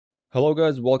Hello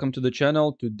guys, welcome to the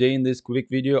channel. Today in this quick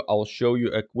video, I'll show you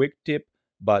a quick tip,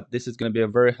 but this is going to be a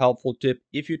very helpful tip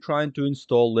if you're trying to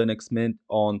install Linux Mint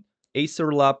on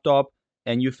Acer laptop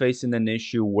and you're facing an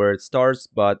issue where it starts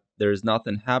but there's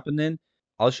nothing happening.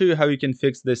 I'll show you how you can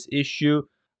fix this issue.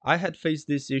 I had faced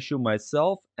this issue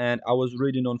myself and I was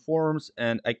reading on forums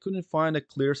and I couldn't find a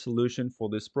clear solution for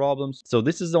this problem. So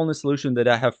this is the only solution that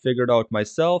I have figured out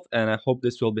myself and I hope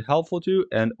this will be helpful to you.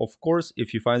 And of course,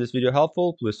 if you find this video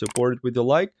helpful, please support it with a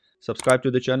like, subscribe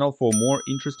to the channel for more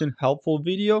interesting, helpful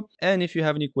video. And if you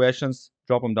have any questions,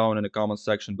 drop them down in the comment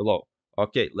section below.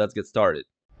 Okay, let's get started.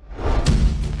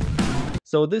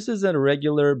 So this is a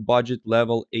regular budget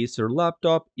level Acer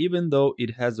laptop. Even though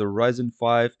it has a Ryzen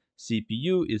 5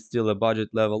 CPU, it's still a budget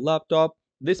level laptop.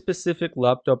 This specific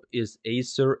laptop is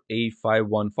Acer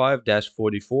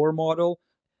A515-44 model.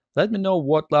 Let me know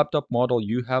what laptop model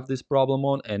you have this problem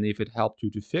on and if it helped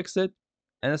you to fix it.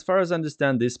 And as far as I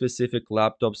understand, these specific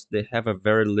laptops, they have a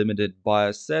very limited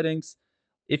BIOS settings.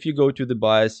 If you go to the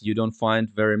BIOS, you don't find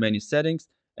very many settings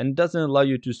and it doesn't allow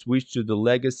you to switch to the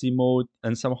legacy mode.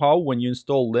 And somehow when you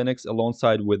install Linux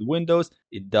alongside with Windows,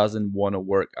 it doesn't want to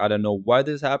work. I don't know why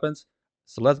this happens.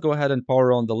 So let's go ahead and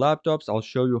power on the laptops. I'll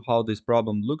show you how this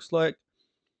problem looks like.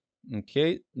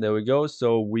 Okay, there we go.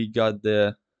 So we got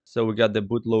the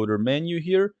bootloader menu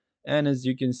here, and as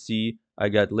you can see, I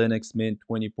got Linux Mint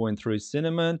 20.3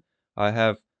 Cinnamon. I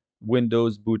have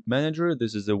Windows Boot Manager.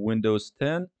 This is a Windows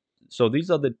 10. So these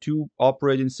are the two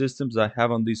operating systems I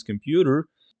have on this computer.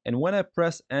 And when I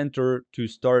press enter to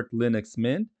start Linux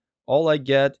Mint, all I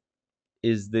get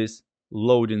is this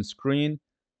loading screen.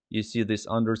 You see this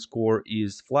underscore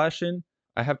is flashing.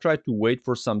 I have tried to wait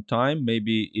for some time.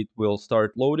 Maybe it will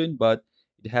start loading, but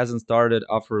it hasn't started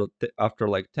after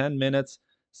like 10 minutes.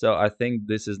 So I think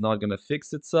this is not going to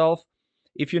fix itself.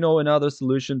 If you know another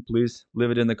solution, please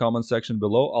leave it in the comment section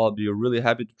below. I'll be really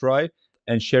happy to try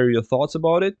and share your thoughts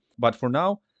about it. But for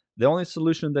now, the only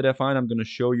solution that I find I'm going to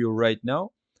show you right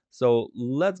now. So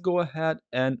let's go ahead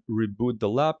and reboot the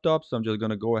laptop. So I'm just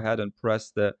going to go ahead and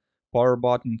press the power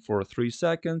button for 3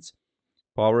 seconds,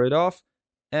 power it off,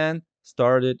 and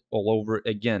start it all over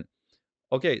again.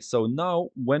 Okay, so now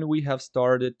when we have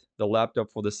started the laptop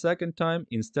for the second time,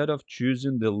 instead of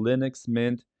choosing the Linux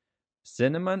Mint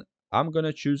Cinnamon, I'm going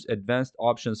to choose advanced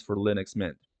options for Linux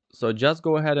Mint. So just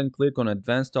go ahead and click on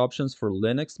advanced options for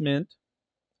Linux Mint,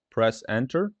 press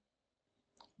enter.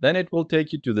 Then it will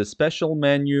take you to the special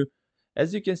menu.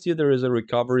 As you can see, there is a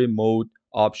recovery mode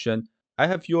option. I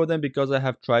have few of them because I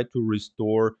have tried to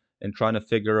restore and trying to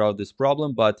figure out this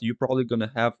problem, but you're probably going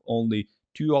to have only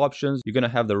two options. You're going to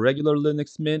have the regular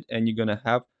Linux Mint and you're going to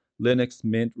have Linux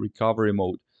Mint recovery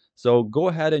mode. So go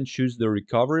ahead and choose the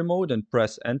recovery mode and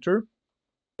press enter.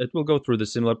 It will go through the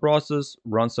similar process,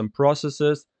 run some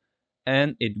processes,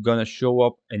 and it's gonna show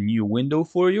up a new window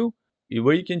for you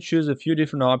where you can choose a few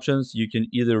different options. You can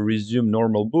either resume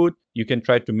normal boot, you can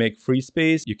try to make free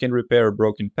space, you can repair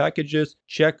broken packages,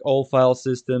 check all file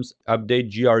systems,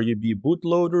 update grub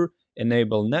bootloader,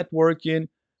 enable networking,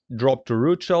 drop to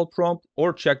root shell prompt,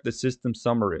 or check the system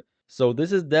summary. So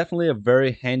this is definitely a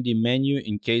very handy menu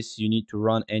in case you need to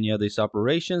run any of these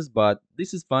operations, but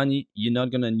this is funny, you're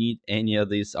not gonna need any of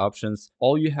these options.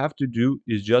 All you have to do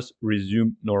is just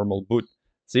resume normal boot.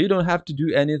 So you don't have to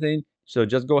do anything, so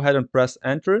just go ahead and press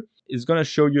enter. It's gonna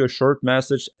show you a short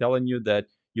message telling you that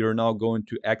you're now going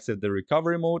to exit the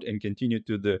recovery mode and continue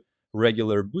to the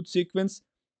regular boot sequence.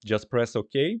 Just press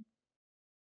OK.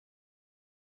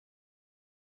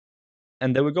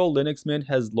 And there we go, Linux Mint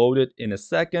has loaded in a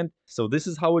second. So this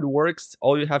is how it works.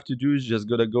 All you have to do is just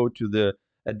gotta go to the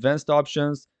advanced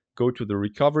options, go to the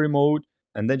recovery mode,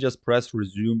 and then just press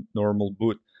resume normal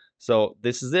boot. So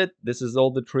this is it. This is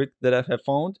all the trick that I have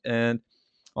found. And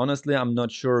honestly, I'm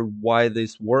not sure why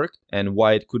this worked and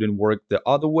why it couldn't work the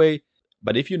other way.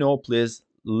 But if you know, please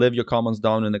leave your comments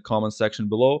down in the comment section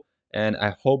below. And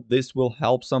I hope this will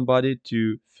help somebody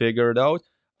to figure it out.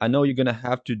 I know you're gonna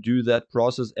have to do that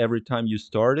process every time you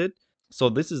start it. So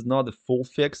this is not the full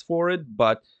fix for it,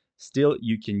 but still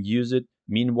you can use it.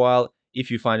 Meanwhile,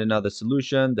 if you find another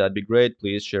solution, that'd be great.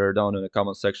 Please share it down in the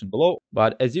comment section below.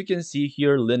 But as you can see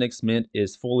here, Linux Mint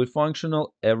is fully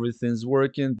functional. Everything's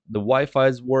working. The Wi-Fi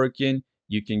is working.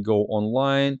 You can go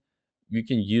online. You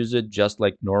can use it just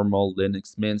like normal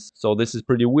Linux Mints. So this is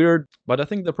pretty weird, but I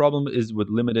think the problem is with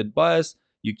limited BIOS.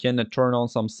 You can turn on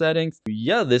some settings.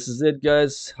 Yeah, this is it,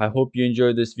 guys. I hope you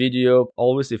enjoyed this video.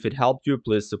 Always, if it helped you,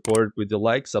 please support it with a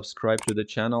like, subscribe to the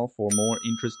channel for more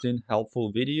interesting,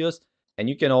 helpful videos. And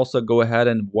you can also go ahead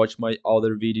and watch my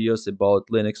other videos about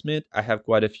Linux Mint. I have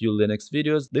quite a few Linux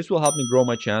videos. This will help me grow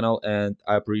my channel, and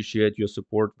I appreciate your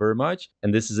support very much.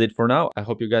 And this is it for now. I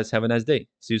hope you guys have a nice day.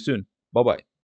 See you soon. Bye bye.